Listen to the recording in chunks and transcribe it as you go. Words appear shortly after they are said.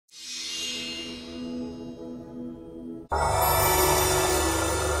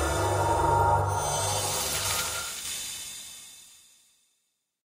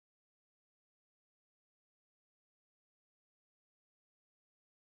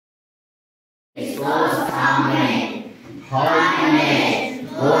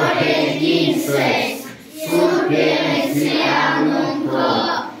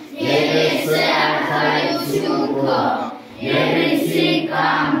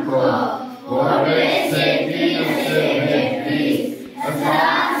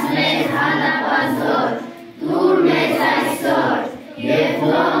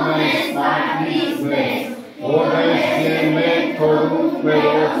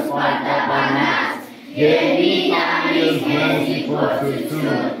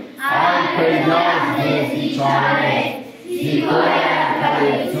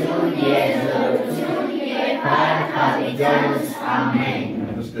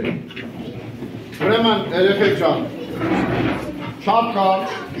Ուրեմն երեխեք ջան, շատ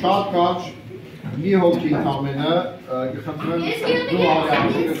կարճ, մի հոգի ընդամենը, խնդրեմ դու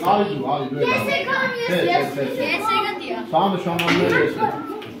արի Սա նշանալներ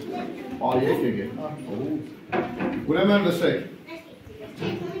ես եկեք Ուրեմն լսեք,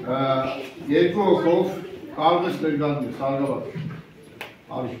 երկու հոգով կարող ես ներգանձի, սարգավատ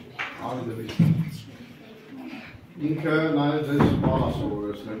Արի դվից Ինքը նաև ձեզ բան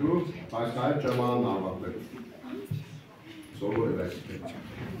ասովորեցնելու, բայց նաև ճամանան ավարտելու Սովորել այսպես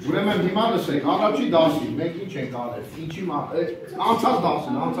Ուրեմն հիմա լսեք, առաջի դասի, մենք ինչ ենք արել, անցած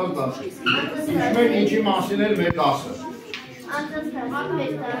դասին, Հիշում եք ինչի մասին էր մեր դասը Անցած դասի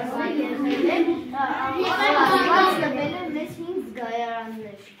մեր դասը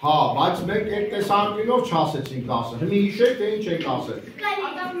Հա, բայց մենք այդ տեսանկյունով չասեցինք դասը, հիմի հիշեք թե ինչ ենք ասել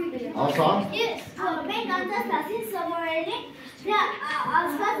Ասա Մենք անցած դասին սովորել ենք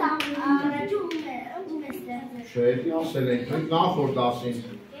Աստված առաջի ում է ստեղծել Չէ, էդի ասել ենք, մենք նախորդ դասին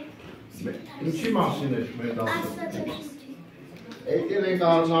Ինչի մասին էր մեր դասը Եկել ենք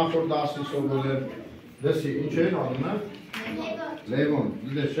նախորդ դասին սովորել Դեսի, ինչ են անունը Լևոն,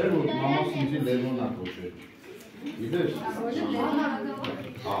 գիտես չէ, որ մամաս ինձի Լևոն ակոչել Գիտես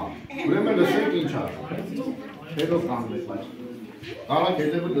Ուրեմն լսեք ինչ ար Հետո կանվեք Կարակ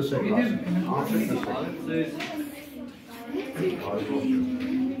հետևը լսեք Անցեք լսեք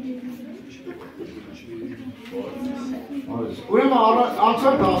Ուրեմն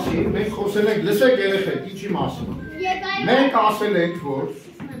անցած դասին մենք խոսել ենք լսեք երեխեք ինչի մասին Մենք ասել ենք որ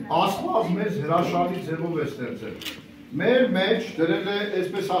Աստված մեզ հրաշալի ձևով է ստեղծել Մեր մեջ դրել է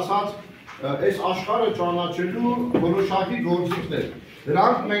այսպես ասած այս աշխարհը ճանաչելու որոշակի գործիքներ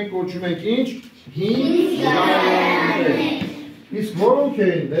Դրանք մենք կոչում ենք ինչ հին զգայարաններ Իսկ որոնք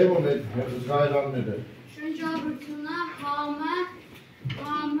էին Լևոն այդ զգայարանները Շնչառությունը, համը,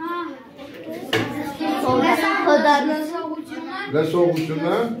 կամը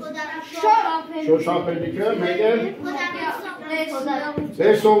Լսողությունը Շոշափելիքը մեկ էլ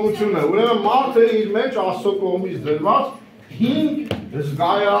Տեսողությունը Ուրեմն մարդը իր մեջ Աստծո կողմից դրված 5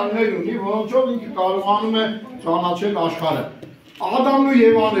 զգայարաններ ունի որոնցով ինքը կարողանում է ճանաչել աշխարհը Ադամն ու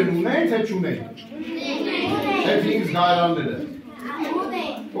Եվան ունեն թե չունեն Այդ 5 զգայարանները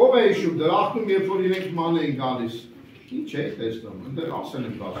Ով է հիշում դրախտում երբ որ իրենք ման էին գալիս Ինչ է տեսնում ընդեղ ասել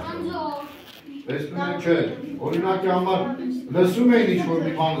եմ դասում Տեսնում եք չէ օրինակի համար լսում էին ինչ-որ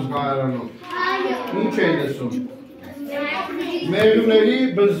մի բան զգայարանով Ինչ էին լսում Մերուների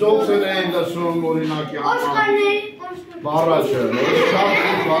բզոքսն էին լսում օրինակի համար Բառաչը,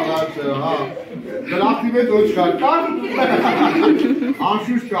 բառաչը, հա Դրախտի մեջ ոչխար կար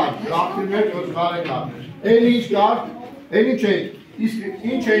Անշուշտ կար, դրախտի մեջ ոչխար է կար Էլ ինչ կար, էլ ինչ էին Իսկ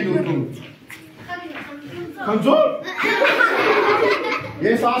ինչ էին ուտում Խնձոր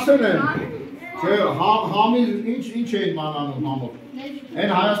Ես ասել եմ Համի ինչ էին մանանում համով Են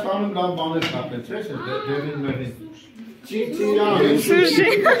Հայաստանում լավ բաներ կատեց ես դևին մեղին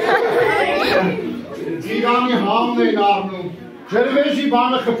Ծիրանի համն էին առնում Ջերվեժի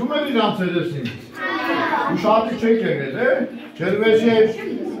բանը խփում էր իրանց երեսին Ուշատի չեք եղել Ջերվեժի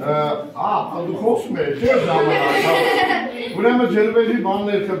դու խոսում էր չէ ժամանակ Ուրեմն ջերվեժի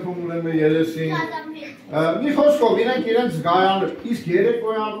բաններ խփում ուրեմն երեսին Մի խոսքով իրենք իրենց զգայանը Իսկ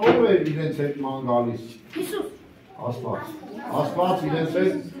երեկոյան ով էր իրենց հետ ման գալիս Աստված իրենց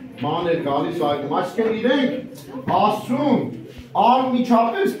հետ ման էր գալիս այգում Այսինքն իրենք Աստծուն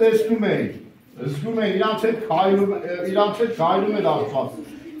անմիջապես տեսնում էին Զգում էին իրանց հետ քայլում էր Աստված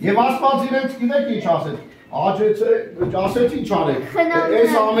Եվ Աստված իրենց գիտեք ինչ ասեց Ասեց ինչ արեք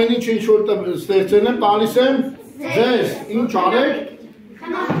Այս ամեն ինչ որ ստեղծել եմ տալիս եմ ձեզ Ինչ արեք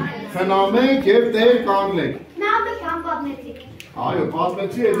Խնամեք և տեր կանգնեք Այո,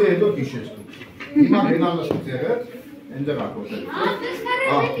 պատմեցի հետո կիշես Հիմա հենալսից եղել Այնտեղ է կոչել։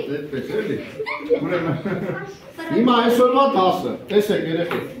 Այդպես էլի։ Ուրեմն հիմա այսօրվա դասը, տեսեք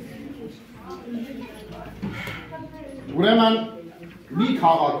երեխեք։ Ուրեմն մի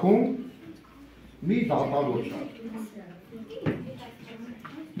քաղաքում մի դատավոր կա։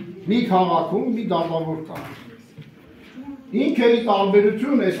 Մի քաղաքում մի դատավոր կա։ Ինքը ի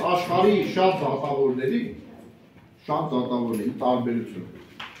տարբերություն այս աշխարհի շատ դատավորների տարբերություն։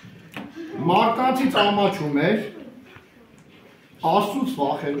 Մարդկանցից ամաչում էր, Աստծուց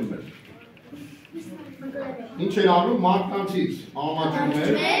վախենում էր։ Ինչ էր անում մարդկանցից ամաչում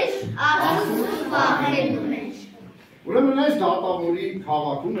էր, Աստծուց վախենում էր։ Ուրեմն այս դատավորի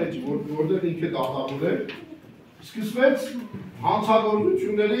քաղաքում, որտեղ ինքը դատավոր էր, սկսվեց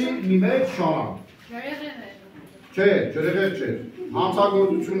հանցագործությունների մի մեծ շարան։ Չէ, ջրեղեղ չէ,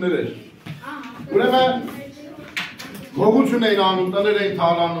 հանցագործություններ էր։ Ուրեմն գողություն էին անում, տներ էին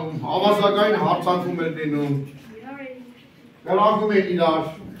թալանում, ավազակային հարձակում էր լինում, կրակում էին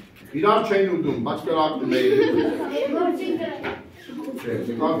իրար չէին ուտում, բայց կրակում էին։ Չէ,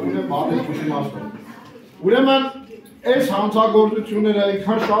 կրակում են բառի իմաստով։ Ուրեմն այս հանցագործությունները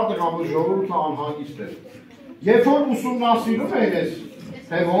այնքան շատ եղավ, որ ժողովուրդը անհանգիստ էր։ Երբ որ ուսումնասիրում էին այս,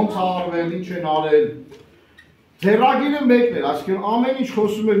 թե ոնց արվել, ինչ են արել, ձեռագիրը մեկն էր, այսինքն ամեն ինչ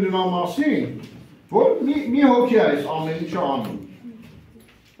խոսում էր նրա մասին, որ մի հոգի է այս ամեն ինչը անում։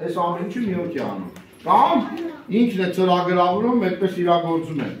 Այս ամեն ինչը մի հոգի է անում։ Կամ ինքն է ծրագրավորում, այդպես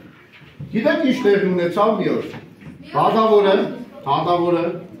իրագործում է։ Գիտեք ինչ տեղի ունեցավ մի օր։ Դատավորը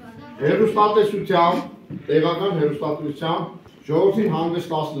հեռուստատեսությամբ, տեղական հեռուստատեսությամբ ժողովրդին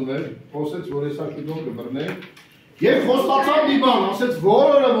հանգստացնում էր, խոսեց, որ հեսա շուտով կբռնենք, եւ խոստացավ մի բան, ասեց,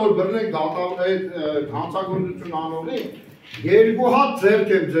 որ օրը որ բռնենք այդ հանցագործություն անողին, 2 հատ ձեռք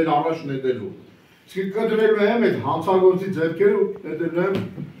եմ ձեր առաջ նետելու։ Իսկ կդրելու եմ այդ հանցագործի ձեռքերը ու նետելու եմ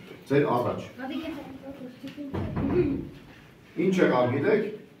ձեր առաջ։ Ինչ եղավ գիտեք,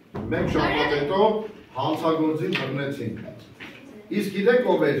 մեկ շաբաթ հետո հանցագործին բռնեցին։ Իսկ գիտեք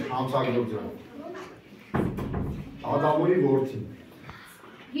ով էր հանցագործը։ Դատավորի որդին։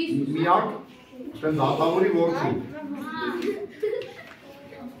 Միակ դատավորի որդին։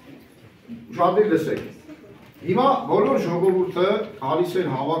 Ուշադիր լսեք։ Հիմա բոլոր ժողովուրդը գալիս էր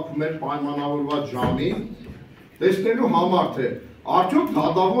հավաքում էր պայմանավորված ժամին, տեսնելու համար թե արդյոք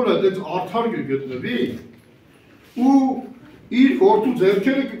դատավորը այդպես արդար կգտնվի ու իր որդու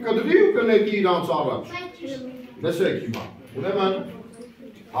ձեռքերը կկդրի ու կնետի իրանց առաջ։ Լսեք հիմա։ Ուրեմն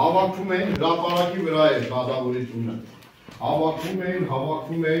հավաքում էին, հրապարակի վրա էր դատավորի տունը։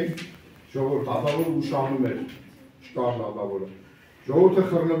 Հավաքում էին, ժողովուրդ դատավորը ուշանում էր, չկար դատավորը։ Ժողովուրդը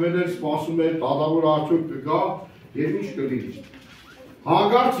խռնվել էր, սպասում էր, դատավորը արդյոք կգա եւ ինչ կլինի։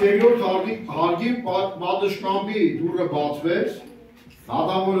 Հանկարծ երկրորդ հարգի պատշգամբի դուռը բացվեց,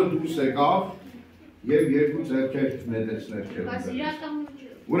 դատավորը դուրս եկավ եւ 2 ձեռքեր նետեց ներքև։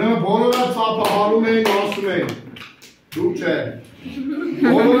 Ուրեմն բոլորը ծափահարում էին ու ասում էին. Դուք չէ։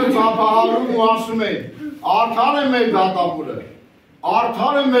 Բոլորը ծափահարում ու ասում էին. Արդար է մեր դատավորը։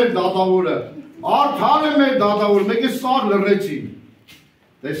 Արդար է մեր դատավորը։ Արդար է մեր դատավորը։ Մեկը սաղ լռեցին։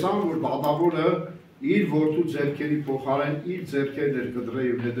 Տեսան, որ դատավորը իր որդու ձեռքերի փոխարեն իր ձեռքերն էր կդրել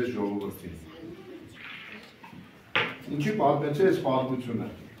եւ նետեց ժողովրդին։ Ինչի պատմեցի այս պատմությունը։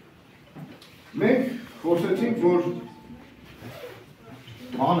 Մենք խոսեցինք, որ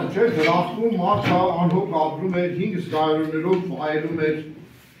բանը չէ, դրախտում մարդը անհոգ ապրում էր, 5 զգայուններով վայելում էր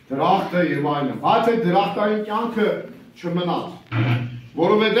դրախտը եւ այլն։ Բայց այդ դրախտային կյանքը չմնաց,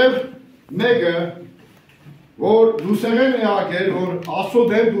 որովհետեւ մեկը որ դուսեղեն եղել, որ Աստծո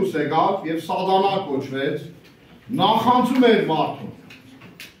դեմ դուս եկավ եւ սատանա կոչվեց, նախանձում էր մարդուն։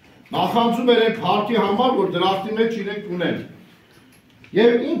 Նախանձում էր այդ փառքի համար, որ դրախտի մեջ իրենք ունեն։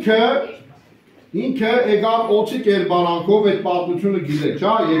 Եվ ինքը եկավ օծի կերպարանքով այդ պատմությունը գիտեք,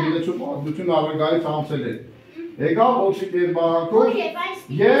 չէ՞, Եվիլեցու պատմությունը առգայից անցել է։ Եկավ օծի կերպարանքով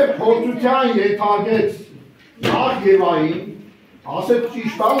եւ փորձության ենթարկեց նախ Եվային, ասեց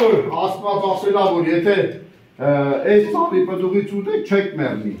ճիշտ է, որ Աստված ասել է, որ եթե այս ծառի պտուղից ուտեք չեք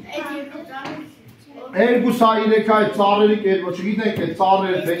մեռնի։ Երկուսա 3 այդ ծառերի կերպը, չգիտենք այդ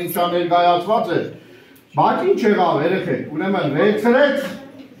ծառերը թե ինչա ներկայացված է, բայց ինչ եղավ երեխեք, ուրեմն վերցրեց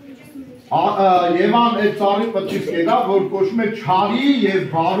Եվան այդ ծառի պտուղից եկավ, որ կոչվում է չարի եւ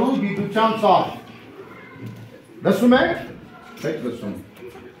բարու գիտության ծառ։ Լսում եք։ Լսում։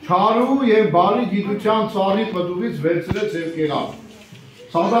 Չարու եւ բարի գիտության ծառի պտուղից վերցրեց եւ եկավ։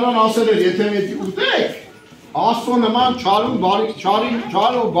 Սատանան ասել էր, եթե մեջի ուտեք, Աստծո նման չարու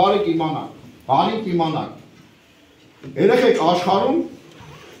բարիք իմանաք։ Երեխեք աշխարհում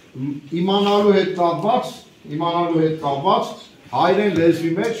իմանալու հետ կապված հայերեն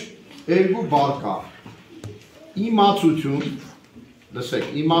լեզվի մեջ երկու բառ կա։ իմացություն, լսեք,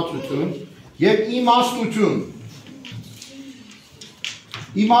 իմացություն և իմաստություն։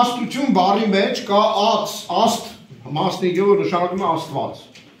 Իմաստություն բառի մեջ կա աստ, մասնիկը որ նշանակում է աստված։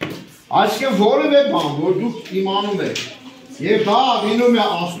 Այսինքն որևէ բան, որ դուք իմանում եք, և դա լինում է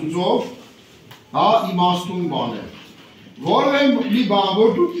աստուծով, դա իմաստուն բան է։ Որևէ մի բան, որ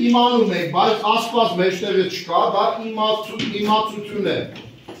դուք իմանում եք, բայց աստված մեջտեղը չկա, դա իմացություն է,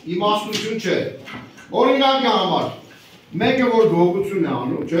 իմաստություն չէ։ Օրինակի համար, մեկը որ գողություն է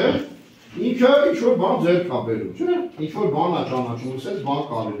անում, չէ, ինքը ինչ-որ բան ձեռք է բերում, չէ, ինչ-որ բան է ճանաչում, ասես բան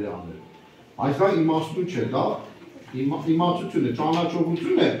կարելի է անել։ Այս դա իմաստուն չէ, դա իմացություն է,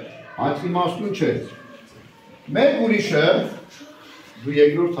 ճանաչողություն է, այդ իմաստուն չէ։ Մեկ ուրիշը, դու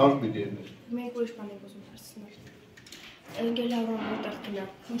երկրորդ հարկ պիտի ելնես։ Մեկ ուրիշ բան եք ուզում հարցնել։ Ընկել առան որտեղ գնա,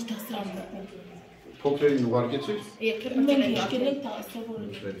 ինչ դասարան գտնել։ Փոքրերին ուղարկեցի՞ր։ Մենք եկել ենք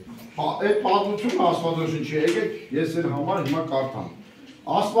դասավորել։ Այդ պատմությունը Աստվածաշնչի եկեք, ես էլ համար հիմա կարդամ։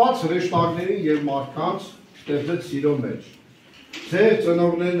 Աստված հրեշտակներին և մարդկանց ստեղծեց սիրո մեջ։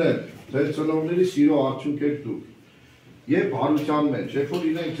 Ձեր ծնողների սիրո արդյունք եք դուք։ Եվ հարության մեջ, երբ որ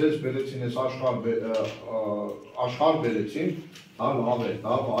իրենք ձեզ բերեցին, այս աշխարհ բերեցին, դա լավ է,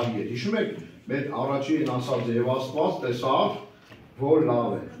 դա բարի է։ Հիշում եք, մեր առաջին ասած է, և Աստված տեսավ, որ լավ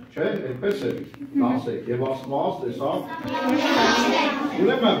է, չէ՞, այդպես է, ասեք, և Աստված տեսավ,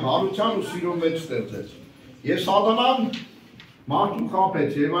 ուրեմն հարության ու սիրո մեջ ստեղծեց։ Եվ Սատանան մարդուն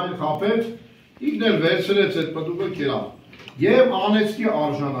խաբեց, և այն խաբեց, ինքն էլ վերցրեց այդ պտուղը կերավ, և անեծքի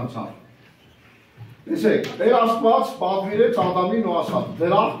արժանացավ։ Տեսեք, Տեր Աստված պատվիրեց Ադամին ու ասաց.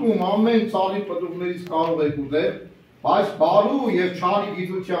 դրախտում ամեն ծառի պտուղներից կարող եք ուտել, բայց բարու և չարի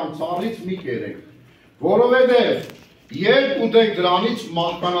գիտության ծառից մի կերեք, որովհետև երբ ուտեք դրանից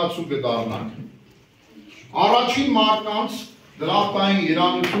մահկանացու կդառնաք։ Առաջին մարդկանց դրախտային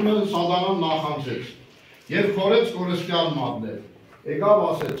երանությունը Սատանան նախանձեց և խորեց կորստյալ մատներ։ Եկավ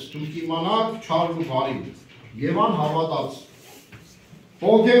ասեց, դուք իմանաք չարն ու բարին, և անհավատաց։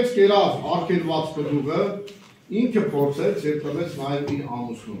 Փոքեց կերավ արգելված պտուղը, ինքը փորձեց և տվեց նաև իր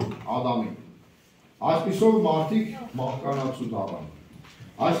ամուսնուն, Ադամին։ Այսպիսով մարդիկ մահկանացու դառան։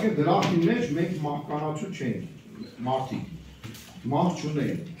 Այսինքն դրախտի մեջ մենք մահկանացու չենք, մարդիկ, մահ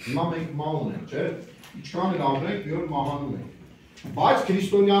չունենք, հիմա մենք մահ ունենք, չէ՞, ինչքան էլ ապրենք, մի օր մահանում ենք։ Բայց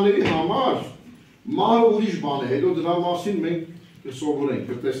քրիստոնյաների համար մահը ուրիշ բան է, հետո դրա մասին մենք կսովորենք,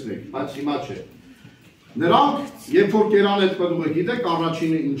 կտեսնենք, բայց հիմա չէ։ Նրանք, երբ որ կերան այդ պտուղը, գիտեք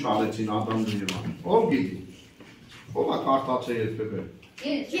առաջինը ինչ արեցին Ադամն ու Եվան, ով գիտի, ով է կարդացել երբևէ։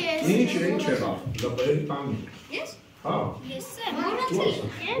 Ինչ եղավ, լպերի տանի։ Ես։ Հա։ Ես եմ,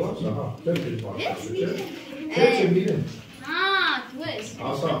 դու ես։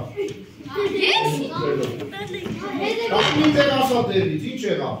 Ասա։ Ես։ Ինչ էր ասա Տերից, ինչ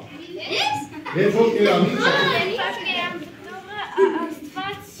եղավ։ Ես։ Երբ որ կերան, ինչ եղավ։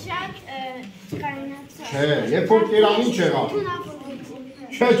 Չէ, երբ որ կերան ինչ եղավ։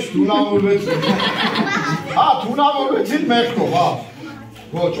 Չէ, չթունավորվեցին։ Հա, թունավորվեցին մեղքով, հա։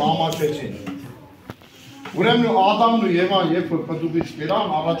 Ոչ, ամաչեցին։ Ուրեմն Ադամն ու Եվան, երբ որ պտուղից կերան,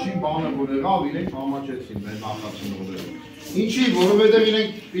 առաջին բանը որ եղավ, իրենք ամաչեցին մեր նախածնողները։ Ինչի, որովհետև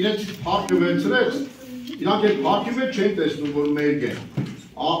իրենք փառքը վերցրեց, իրանք այդ փառքի մեջ չեն տեսնում, որ մերկ են,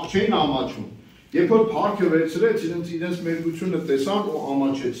 չեն ամաչում։ Երբ որ փառքը վերցրեց, իրենց մերկությունը տեսան ու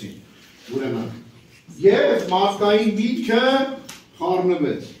ամաչեցին։ Ուրեմն, և մարդկային միտքը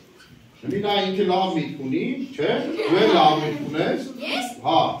խառնվեց։ Մի նա ինքը լավ միտք ունի, չէ, դու էլ լավ միտք ունես,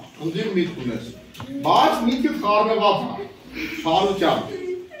 հա, ընդիր միտք ունես, բայց միտքը խառնված է, չարությամբ,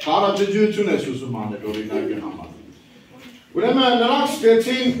 չարաճճիություն ես ուզում անել օրինակի համար։ Ուրեմն նրանք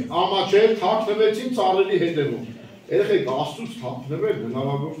սկսեցին ամաչել, թաքնվեցին ծառերի հետևում։ Երեխեք Աստծուց թաքնվել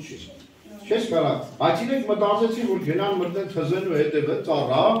հնարավոր չի։ Չես կարող, բայց իրենք մտածեցին, որ գնան մտնեն թզենու հետևը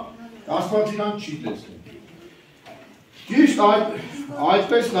ծառա, Աստված իրանք չի տեսնում։ Ճիշտ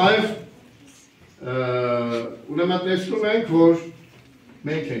այդպես նաև ուրեմն տեսնում ենք, որ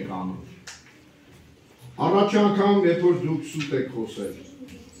մենք ենք անում։ Առաջ անգամ, երբ որ դուք սուտ եք խոսել,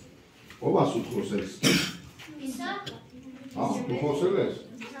 ով է սուտ խոսել։ Հա, դու խոսել ես։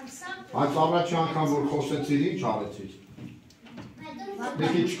 Բայց առաջ անգամ, որ խոսեցիր, ինչ արեցիր։ Մի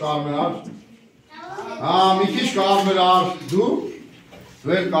քիչ կարմրար։ Հա, մի քիչ կարմրար, դու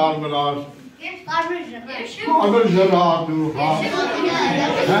էլ կարմրար։ Կարմր ժրար դու, հա։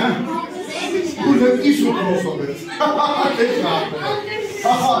 Ու դեպ իսուտ խոսով ես։ Քեչ կարմրար։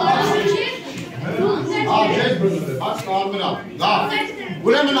 Հա, չես բժում է, բայց կարմրար։ Լավ,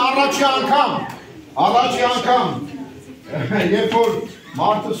 ուրեմն առաջի անգամ, երբ որ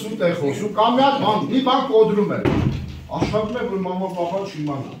մարդը սուտ է խոսում, կամ մի բան կոդրում է, աշխատում է, որ մամա պապան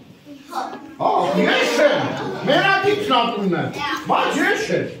չիմանա։ Ես եմ, մերակի ծնատունն է, բայց ես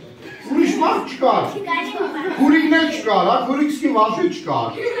եմ, ուրիշ մարդ չկար, քուրիկն էլ չկար, քուրիկսկի վաշի չկար,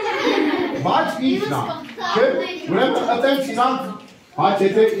 բայց ինքն է, ուրեմն ըտենց իրանք, բայց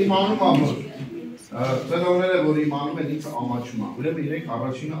եթե իմանում ամոր, ծնողները, որ իմանում են ինքը ամաչում է, ուրեմն իրենք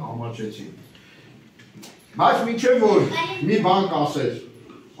առաջինը ամաչեցին, բայց մինչև որ մի բան կասեց,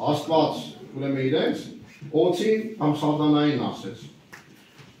 Աստված, ուրեմն իրենց, օծին կամ սատանային ասեց,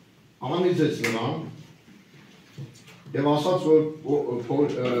 անիծեց նրան և ասաց, որ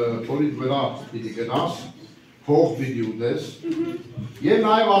փորիդ վրա պիտի գնաս, փող պիտի ուտես և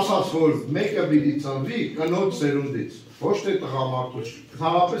նաև ասաց, որ մեկը պիտի ծնվի կնոջ սերունդից, ոչ թե տղամարդուց,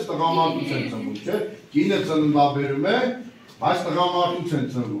 քանապես տղամարդուց են ծնվում, չէ, կինը ծննդաբերում է, բայց տղամարդուց են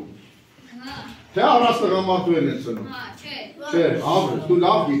ծնվում, թե առած տղամարդու են ծնվում, չէ, ապրես, դու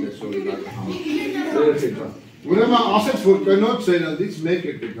լավ գիտես օրինակ, ուրեմն ասեց, որ կնոջ սերունդից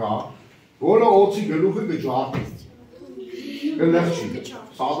մեկը կգա, որը օծի գլուխը կջարդի, կլեղչի,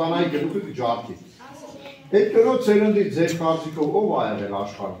 սատանայի գլուխը կջարդի, այդ կնոջ սերունդից ձեր կարծիքով ով ա եղել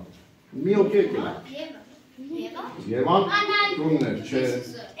աշխարհում, մի ոքեք է, Եվան տունն էր, չէ,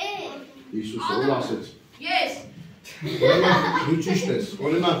 Հիսուսը, ով ասեց, ես, ուրեմն դու ճիշտ ես,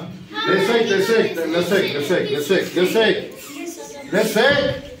 ուրեմն լսեք,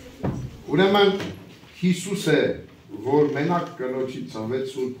 ուրեմն Հիսուս է, որ մենակ կնոջից ծնվեց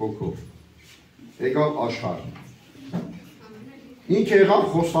Սուրբ Հոգով, եկավ աշխարհ, ինքը եղավ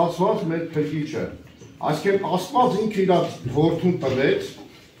խոստացված մեր փրկիչը, այսինքն Աստված ինքը իր որդուն տվեց,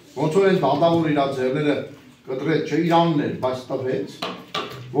 ոնց որ են դատավոր իր ձեռները կտրեց, չէ իրանն էր, բայց տվեց,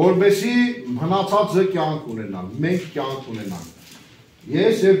 որպեսզի մնացածը կյանք ունենան, մենք կյանք ունենանք,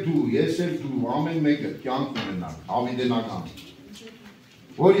 ես և դու, ամեն մեկը կյանք ունենանք, հավիտենական,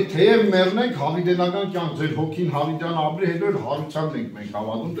 որի թեև մեռնենք հավիտենական կյանք, ձեր հոգին հավիտյան ապրի, հետո էլ հարությանն ենք մենք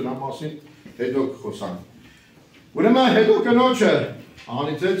հավատում, դրա մասին հետո կխոսանք, ուրեմն հետո կնոջը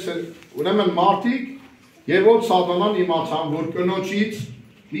անիծեց, ուրեմն մարդիկ և որ սատանան իմացան, որ կնոջից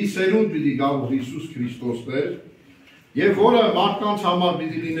մի սերունդ պիտի գա, որ Հիսուս Քրիստոսն էր, և որը մարդկանց համար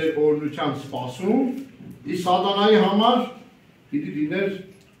պիտի լիներ օրհնության սպասում, իսկ սատանայի համար պիտի լիներ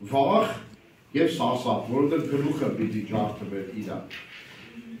վախ և սարսափ, որովհետև գլուխը պիտի ջարդվեր իրար։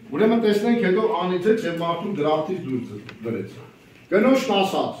 Ուրեմն տեսնենք հետո անիծեց և մարդուն դրախտից դուրս դրեց։ Կնոջն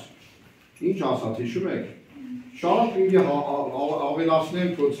ասաց, ինչ ասաց, հիշում եք, շատ պիտի ավելացնեմ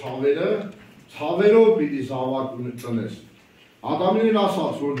քո ցավերը, ցավերով պիտի զավակ ծնես։ Ադամին էլ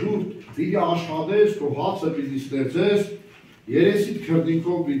ասաց, որ դու պիտի աշխատես, քո հացը պիտի ստեղծես, երեսիդ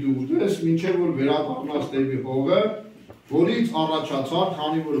քրտինքով պիտի ուտես, մինչև որ վերադառնաս դեպի հողը, որից առաջացար,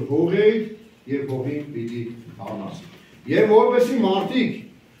 քանի որ հող էիր և հողին պիտի դառնաս։ Եվ որպեսզի մարդիկ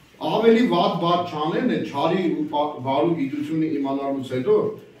ավելի վատ չանեն, չարի ու բարու գիտությունը իմանալուց հետո,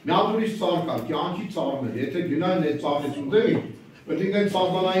 մի հատ ուրիշ ծառ կա, կյանքի ծառն է, եթե գնային այդ ծառից ուտեին, պետք է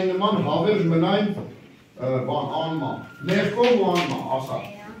սատանայի նման հավերժ մնային անմա, մեղքով ու անմա, ասա,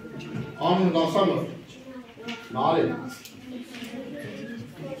 անուն ասալը, նարի։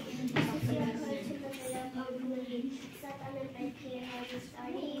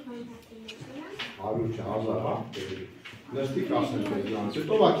 Հարուր չէ, հազար, հա, նստիկ ասեն դրանց,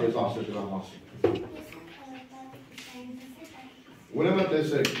 հետո վա կեզ ասել դրա մասին։ Ուրեմն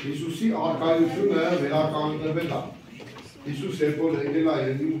տեսեք, Հիսուսի արկայությունը վերականգնվել է։ Հիսուս երբ որ եկել է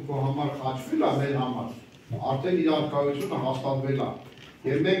և քո համար խաչվել է մեր համար, արդեն իր արկայությունը հաստատվել է։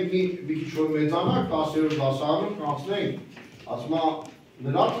 Եվ մենք մի քիչ որ մեծանանք 10-րդ դասարանում կանցնենք, ասում է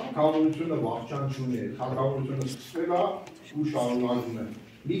նրա թագավորությունը վախճան չունի, թագավորությունը սկսվել է ու շարունակվում է։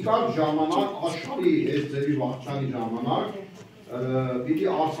 Մի կարճ ժամանակ աշխարհի այս ձևի վախճանի ժամանակ պիտի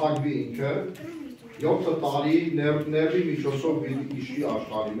արձակվի ինքը 7 տարի ներվի միջոցով պիտի իշխի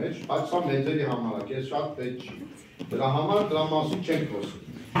աշխարհի մեջ, բայց սա մեծերի համար է, քեզ շատ պետք չի։ Դրա համար դրա մասին չենք խոսում։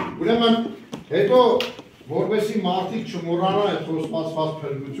 Ուրեմն հետո որպեսզի մարդիկ չմոռանան այդ խոստացված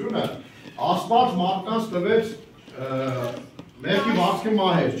փրկությունը, Աստված մարդկանց տվեց մեղքի վարձքը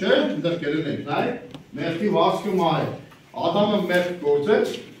մահեր, չէ՞, այնտեղ կերել ենք, նայ, մեղքի վարձքը մահեր։ Ադամը մեղք գործեց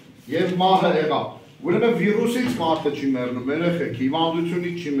և մահը եղավ։ Ուրեմն վիրուսից մարդը չի մեռնում, երեխեք,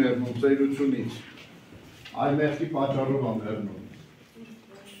 հիվանդությունից չի մեռնում, ծերությունից։ Այլ մեղքի պատճառով է մեռնում։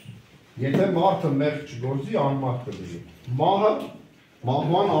 Եթե մարդը մեղք չգործի, անմահ կլինի։ Մահը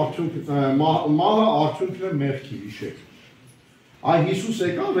արդյունքն է մեղքի, հիշեք։ Այ Հիսուս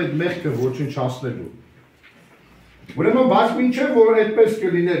եկավ այդ մեղքը ոչնչացնելու։ Ուրեմն բայց մինչև որ այդպես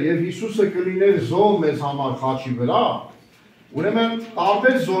կլիներ և Հիսուսը կլիներ զոհ մեզ համար խաչի վրա, ուրեմն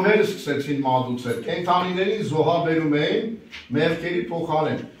տարբեր զոհեր սկսեցին մատուցել, կենդանիներին զոհաբերում էին մեղքերի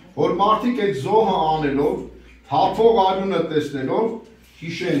փոխարեն, որ մարդիկ այդ զոհը անելով, թափող արյունը տեսնելով,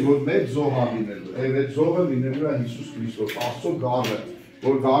 հիշեն, որ մեծ զոհ է լինելու, եւ այդ զոհը լինելու է Հիսուս Քրիստոս, Աստծո գառը,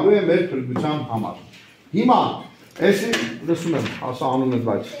 որ գալու է մեր փրկության համար։ Հիմա, էսի լսում եմ, ասա անունը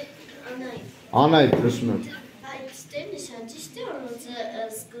բայց։ Անայդ լսում եմ։ Այստեղ նշանջիշտ է,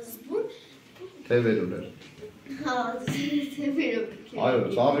 որ սկզբում Թևերուն էր։ հա, թևերով։ Այո,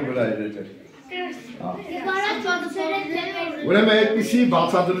 ծառի վրա էր եկել։ Ուրեմն այդպիսի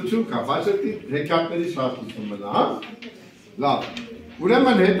բացատրություն կա, բայց դա հեքիաթների շարքությունն է, հա։ Լավ։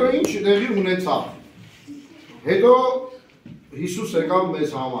 Ուրեմն հետո ինչ տեղի ունեցավ։ Հետո Հիսուս եկավ մեզ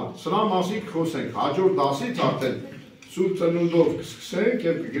համար։ Սրա մասին խոսենք, հաջորդ դասից արդեն Սուրբ Ծնունդով կսկսենք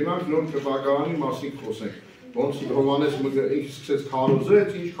եւ կգնանք նոր կրակարանի մասին խոսենք։ Ոնց Հովհաննես ինքը սկսեց քարոզեց,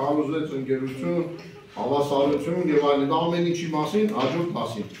 ինչ քարոզեց ընկերություն, հավասարություն եւ այլն, ամեն ինչի մասին հաջորդ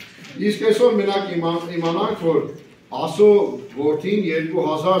դասին։ Իսկ այսօր մենակ իմանանք, որ Աստծո որդին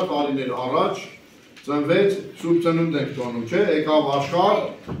 2000 տարիներ առաջ ծնվեց, Սուրբ Ծնունդ ենք տոնում, չէ՞, եկավ աշխարհ,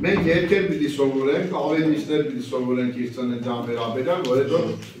 մենք երգեր պիտի սովորենք, ավետիչներ պիտի սովորենք իր ծննդյան վերաբերյալ, որ հետո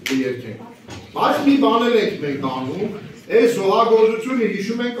կերգենք։ Բայց մի բան ենք մենք անում, այս զոհագործությունը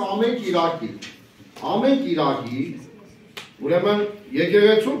հիշում ենք ամեն Կիրակի, ուրեմն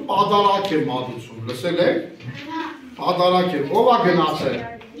եկեղեցում պատարակ է մատուցում, լսել եք։ Պատարակ է, ով է գնացել։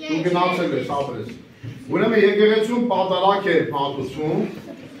 Դու գնացել ես, ապրես։ Ուրեմն եկեղեցում պատարակ է մատուցում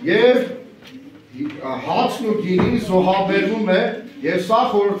եւ հացն ու գինին զոհաբերվում է եւ սա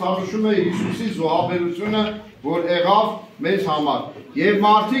խորհրդանշում է Հիսուսի զոհաբերությունը, որ եղավ մեզ համար։ Եվ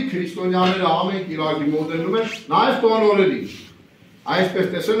մարդիկ քրիստոնյաները ամեն Կիրակի մոտենում են, նաեւ տոնորերի։ Այսպես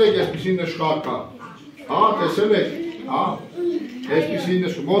տեսել եք, այսպեսի նշխատ կա։ Հա, տեսել եք, հա։ Այսպեսի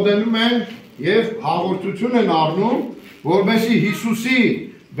նշում մոտենում են եւ հաղորդություն են առնում, որովհետեւ Հիսուսի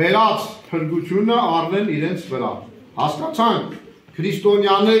վերած փրկությունը առնեն իրենց վրա։ Հասկացանք,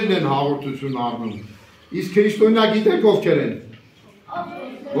 քրիստոնյաներն են հաղորդություն առնում։ Իսկ քրիստոնյա գիտեք ովքեր են։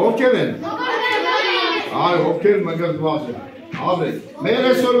 Ովքեր են։ Այո, ովքեր մգրտված են։ Աբեք, մեր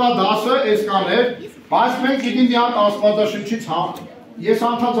այսօրվա դասը այսքան է, բայց մենք գիտենք մի հատ Աստվածաշնչից ես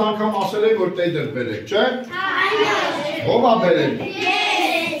անդադ անգամ ասել եմ, որ տեդր բերեք, չէ՞։ Ո՞վ է բերել։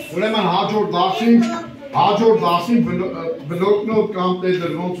 Ուրեմն հաջորդ դասին բլոկնոտ կամ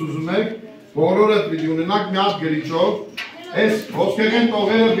տեդր ոնց ուզում եք, բոլորը պիտի ունենաք մի հատ գրիչով, այս ոսկեղեն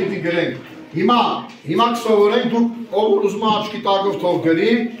տողերը պիտի գրենք։ Հիմա կսովորենք, դուք ով ուզում է աչքի տակով թող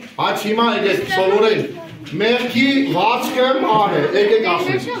գրի, բայց հիմա եկեք կսովորենք։ Մեղքի վարձքը մահ է, եկեք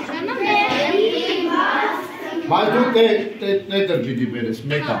ասենք։ Բայց դու տեդր պիտի բերես,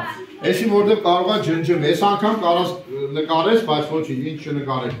 մեկա։ Էսի որտեղ կարող է ջնջել, ես անգամ կարաս նկարես, բայց ոչինչ, ինչ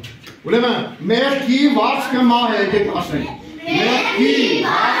չնկարեք։ Ուրեմն, մեղքի վարձքը մահ է, եկեք ասենք։ Մեղքի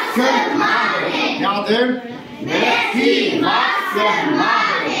վարձքը մահ է։ Յադեր, մեղքի վարձքը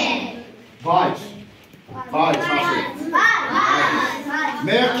մահ է։ Բայց ասենք։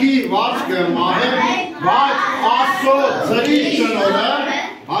 Մեղքի վարձքը մահ է, բայց Աստծո ձրի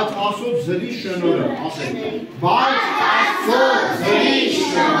շնորհը, ասենք։ Բայց Աստծո ձրի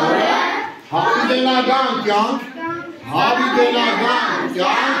շնորհը հավիտենական կյանք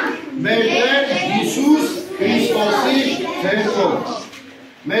մեր Տեր Հիսուս Քրիստոսի ձեռքով։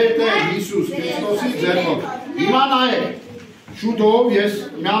 Մեր Տեր Հիսուս Քրիստոսի ձեռքով։ Հիմա նայեք, շուտով ես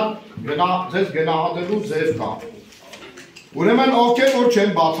մի հատ ձեզ գնահատելու ձև կա։ Ուրեմն ովքեր որ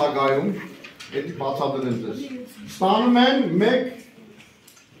չեն բացակայում, էդի բացատրեմ ձեզ։ Ստանում են մեկ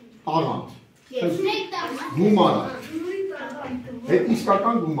տաղանդ։ Գումար։ Այդ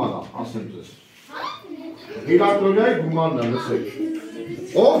իսկական գումար է, ասեմ ձեզ։ Կիրակնօրյայի գումարն է, լսեք։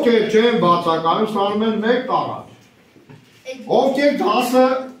 Ովքեր չեն բացակայում, ստանում են մեկ տաղանդ։ Ովքեր դասը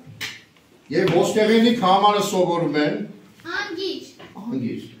եւ ոսկեղենի քամարը սովորում են, հանգիստ։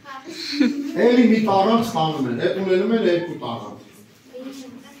 Էլի մի տաղանդ ստանում են, այդ ունենում են երկու տաղանդ։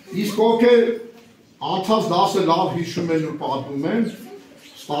 Իսկ ովքեր անցած դասը լավ հիշում են ու պատմում են,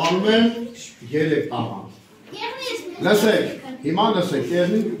 ստանում են 3 տաղանդ։ Լսեք, հիմա լսեք,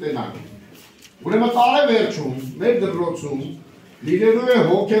 կերնին կտենակ։ Ուրեմն տարեվերջում, մեր դպրոցում լինելու է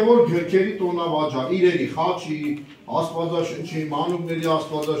հոգևոր գրքերի տոնավաճառ, իրերի, խաչի, աստվածաշնչի, մանուկների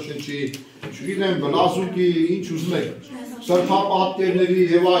աստվածաշնչի, չգիտեմ, բլազուկի, ինչ ուզում եք, սրբապատկերների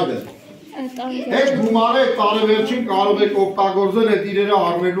եւ այլն։ Այդ գումարը տարեվերջին կարող եք օգտագործել այդ իրերը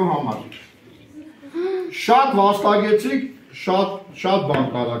առնելու համար։ Շատ վաստակեցիկ, շատ բան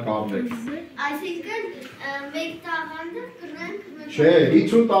կարող առնեք։ Այսինքն մեկ տաղանդը կրենք։ Չէ,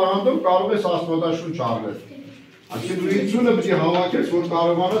 50 տաղանդով կարող ես աստվածաշունչ առնել։ Այսինքն 50-ը պիտի հավաքես, որ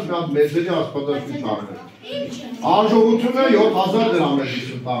կարողանաս մի հատ մեծերի աստվածաշունչ առնել։ Արժողությունը 7000 դրամ է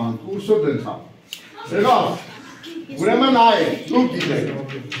 50 տաղանդ, կուրսը դենց է։ Եղավ։ Ուրեմն այ, դուք գիտեք,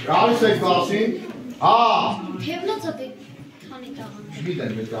 գալիս եք դասին, հա։ Թևնոցը քանի։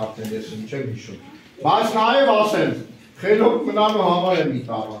 Չգիտեմ, եթե արդեն ես չեմ հիշում։ Բայց նաև ասեմ, խելոք մնալու համար եմ մի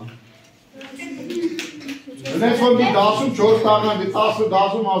տաղան։ Ունես որ մի 14 տաղան, 10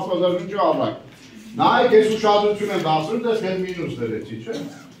 դասում աստվածաշունչը ավակ։ Նայեք ես ուշադրություն եմ դասում, դες հեն մինուս դրեցի, չէ՞։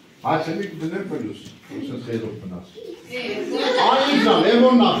 Այս եմ դնեմ պլյուս, ուսս խելոք մնաս։ Անիզան, եվ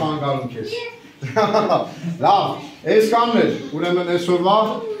ոնն ախանգարում քեզ։ Լավ, այսքանն էր, ուրեմն այսօրվա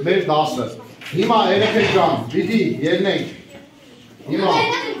մեր դասը։ Հիմա երեխեք ջան, պիտի ելնենք։ Հիմա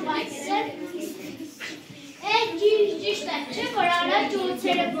Ճիշտ է, չէ՞ որ առաջ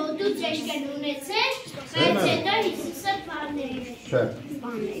ոցերը ոտուց էշկեն ունեցել, բայց հետո Հիսուսը բաներ։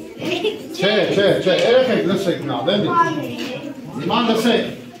 Չէ, երեխեք լսեք նա, դեմի։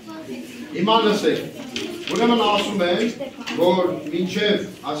 Հիմա լսեք։ Ուրեմն ասում են, որ մինչև,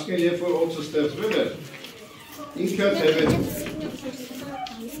 ասկեն երբ որ օծը ստեղծվել էր, ինքը թևեց։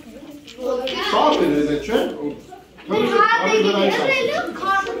 Շատ էր էդ, չէ՞։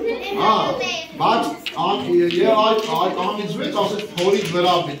 Բայց և այդ անիծվեց, ասեց փորից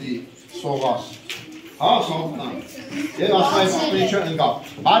վրա պիտի սողաս։ Հա, սողնան։ Եվ ասկայց ինչը ընկավ։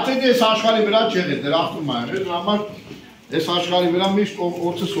 Բայց էդ ես աշխարի վրա չեղեց, դրախտում այն, դրա համար ես աշխարի վրա միշտ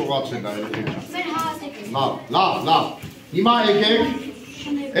օծը սողացել այլ։ Լավ։ Հիմա եկեք,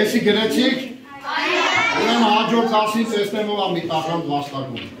 էսի գրեցիք, ուրեմն հաջորդ դասին տեսնեմ ով մի տաղան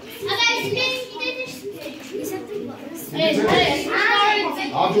վաստակում։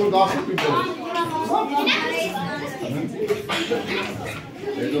 Հաջորդ դասին պիտի։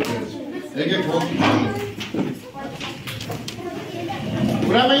 Եկեք ոտի։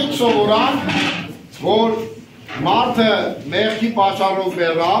 Ուրեմն ինչ սովորան, որ մարդը մեղքի պատճառով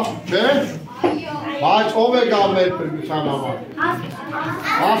մեռավ, չէ՞։ Բայց ով է գալ մեր փրկության համար։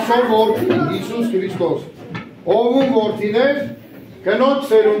 Աստծո որդին Հիսուս Քրիստոս։ Ով որդին էր, կնոջ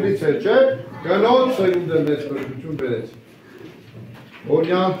սերունդից էր, չէ՞։ Կնոջ սերունդը մեզ փրկություն բերեց։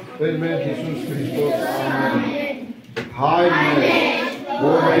 Օրինակ Տեր մեր Հիսուս Քրիստոս, ամեն։ Հայր մեր,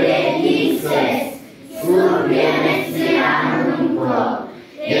 որ երգից ես, Սուրբ Երեսի անուն քո,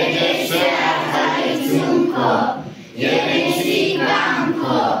 եկեցե արտահայտություն քո, եկեցի կամ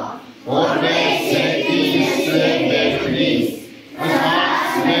քո, որպես եկինս ներքնից,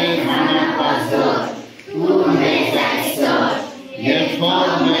 ըսած մեր հանապազոր, ու մեզ այսօր, երբ որ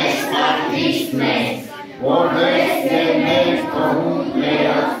մեզ պարտիշտ մեզ, որպես դեր մեր կողում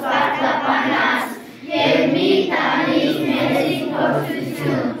ներոց պարտապանած, և մի տանից մեզի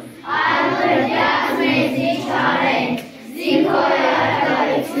փորձություն, այլրյակ մեզի չարենք, զինքոյ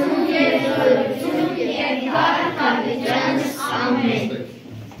արտարություն և զորություն և կար կապիճանս ամեն։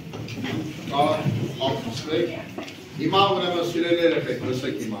 Հիմա ուրեմն սիրելի երեխեք,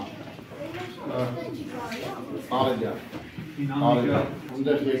 լսեք հիմա։ Բարելյա։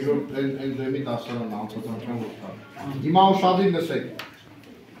 Ունդեղ երկրորդ են դեմի դասարան անցածանքան որդար։ Հիմա ուշադիր լսեք։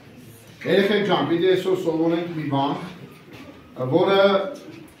 Երեխեք ջան, պիտի այսօր սովորենք մի բան, որը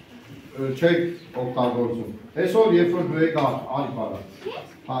չեք օգտագործում։ Այսօր երբ որ դու եկար, այլ բարը։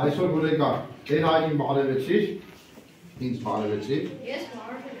 Հա, այսօր որ եկար, Տեր հայրին բարևեցիր, ինձ բարևեցիր։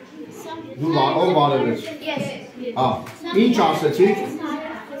 Դու ով բարևեց։ Հա, ինչ ասեցիք։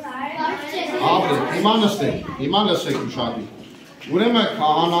 Ապրեք, հիմա լսեք ուշադիր։ Ուրեմն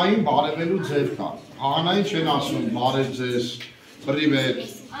քահանային բարևելու ձև կա։ Քահանային չեն ասում բարև ձեզ, պրիվետ։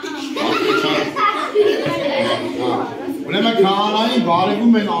 Ուրեմն քահանային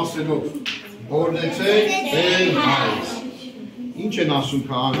բարևում են ասելով, օրհնեցեք Տեր հայր։ Ինչ են ասում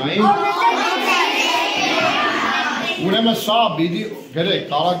քահանային։ Ուրեմն սա պիտի գրեք,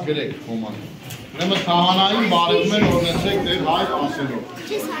 տարակ գրեք խոման։ Ուրեմն քահանային բարևում են օրհնեցեք Տեր հայր ասելով։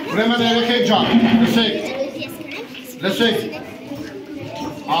 Ուրեմն երեխեք ջան, լսեք։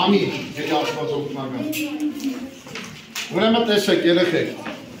 Ամին, հետ Աստված օգնական։ Ուրեմն տեսեք երեխեք,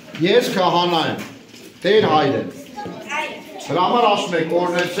 ես քահանա եմ, Տեր հայր եմ։ Դրա համար ասում եք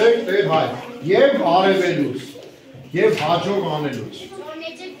օրհնեցեք Տեր հայր, եւ արևելուց, եւ հաջող անելուց։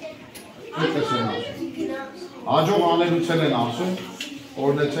 Հաջող անելուց են ասում,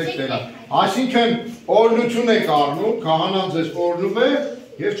 օրհնեցեք Տեր հայր։ Այսինքն օրհնություն եք առնում, քահանան ձեզ օրհնում է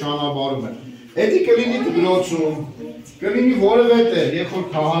եւ ճանապարհում է։ Էդի կլինի դպրոցում, կլինի որևէ տեղ, երբ որ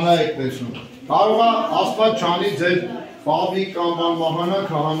քահանա եք տեսնում։ Կարող է Աստված չանի ձեր պապի կամ անմահանա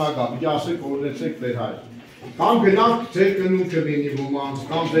քահանա գա, պիտի ասեք օրհնեցեք Տեր հայր։ Կամ գնաք ձեր կնունքը լինի ոմանց,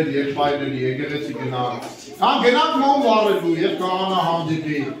 կամ ձեր եղբայրների եկեղեցի գնաք, կամ գնաք մոմ վառելու եւ քահանա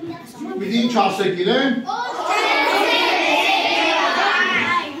հանդիպի։ Պիտի ինչ ասեք իրեն։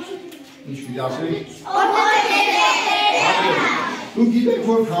 Ինչ պիտի ասեք։ Դու գիտեք,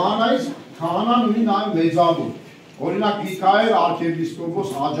 որ քահանան ունի նաև մեծալու։ Օրինակ Միքայել արքեպիսկոպոս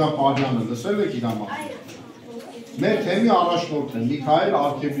Աջապարյանը, լսել եք իր մասին։ մեր թեմի առաջնորդն է Միքայել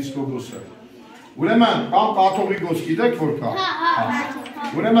արքեպիսկոպոսը։ Ուրեմն կամ կաթողիկոս գիտեք որ կա։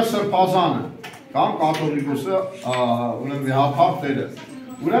 Ուրեմն սրբազանը կամ կաթողիկոսը ուրեմն վեհապար տերը։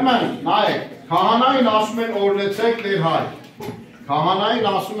 Ուրեմն նայեք, քահանային ասում են օրհնեցեք Տեր Հայր։ Քահանային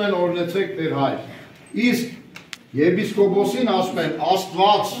ասում են օրհնեցեք Տեր Հայր։ Իսկ եպիսկոպոսին ասում են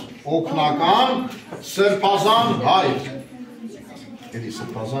Աստված օգնական սրբազան Հայր։ Էլի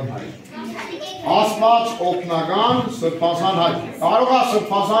սրբազան Հայր։ Աստված օգնական սրբազան Հայր։ Կարող է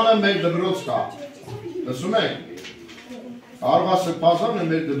սրբազանը մեր դպրոց կա։ Լսում եք։ Կարող է սրբազանը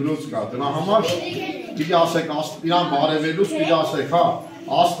մեր դպրոց կա։ Դրա համար պիտի ասեք իրան բարևելուց պիտի ասեք, հա։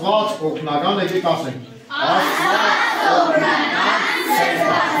 Աստված օգնական եկեք ասենք։ Աստված օգնական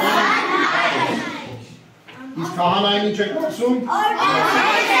սրբազան Հայր։ Իսկ քահանային ինչ եք ասում։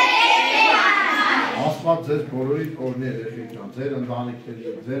 Աստված ձեզ բոլորիդ օրհնի երեխեքան, ձեր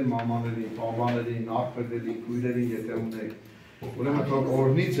ընտանիքներին, ձեր մամաներին, պապաներին, աղբերներին, քույրերին եթե ունեք։ Ուրեմն թող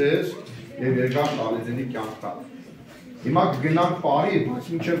օրհնի ձեզ եւ երկար տարիների կյանք տա։ Հիմա գնանք բարի, բայց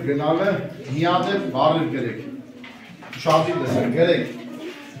մինչև գնալը միադել բառեր գրեք։ Շատի լսեք, գրեք։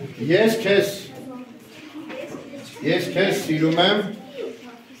 Ես քեզ սիրում եմ։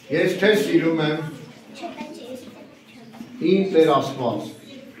 Ես քեզ սիրում եմ։ Իմ Տեր Աստված։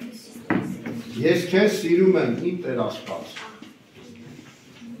 Ես քեզ սիրում եմ, իմ Տեր Աստված։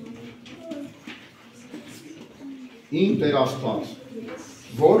 Իմ Տեր Աստված,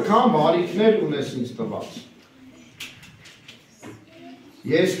 որքան բարիքներ ունես ինձ տված։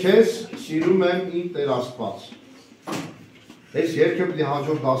 Ես քեզ սիրում եմ, իմ Տեր Աստված։ Այս երգը պիտի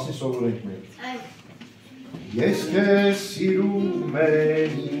հաջորդ դասին սովորենք մենք։ Ես քեզ սիրում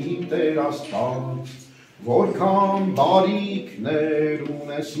եմ, իմ Տեր Աստված, որքան բարիքներ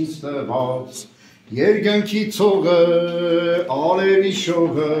ունես ինձ տված, երկնքի ցողը, արևի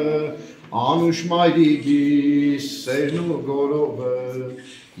շողը, անուշ մայրիկիս սերն ու գորովը,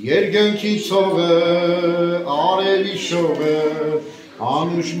 երկնքի ցողը, արևի շողը,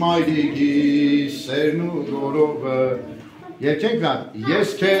 անուշ մայրիկիս սերն ու գորովը, երկենք նա, ես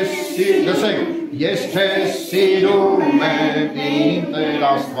քեզ սիրում եմ, իմ Տեր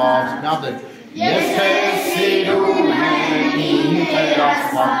Աստված, միատեք, Ես քեզ սիրում եմ, իմ Տեր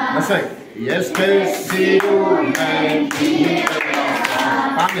Աստված։ Լսեք, ես քեզ սիրում եմ, իմ Տեր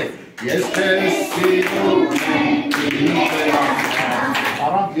Աստված։ Ես քեզ սիրում եմ, իմ Տեր Աստված։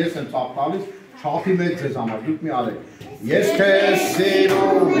 Առանց ես եմ ծափ տալիս, չափի մեջ ձեզ համար, դուք մի արեք։ Ես քեզ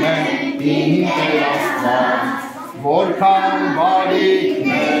սիրում եմ, իմ Տեր Աստված, որքան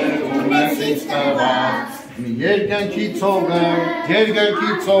բարիքներ ունես ինձ տված, երկնքի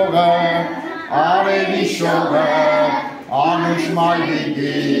ցողը, Արևի շողը, անուշ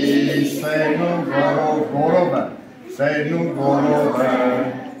մայրիկիս, սերն ու գորովը,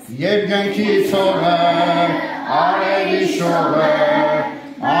 երկնքի ցողը, արևի շողը,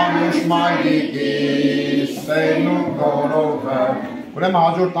 անուշ մայրիկիս, սերն ու գորովը։ Ուրեմն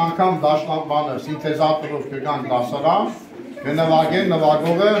հաջորդ անգամ դաշնակ բանը սինթեզատորով կգանք դասարան, կնվագեն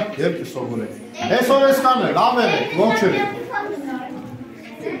նվագողը և կսովորենք։ Այսօր էսքան է, լավ եղեք, ողջ եղեք։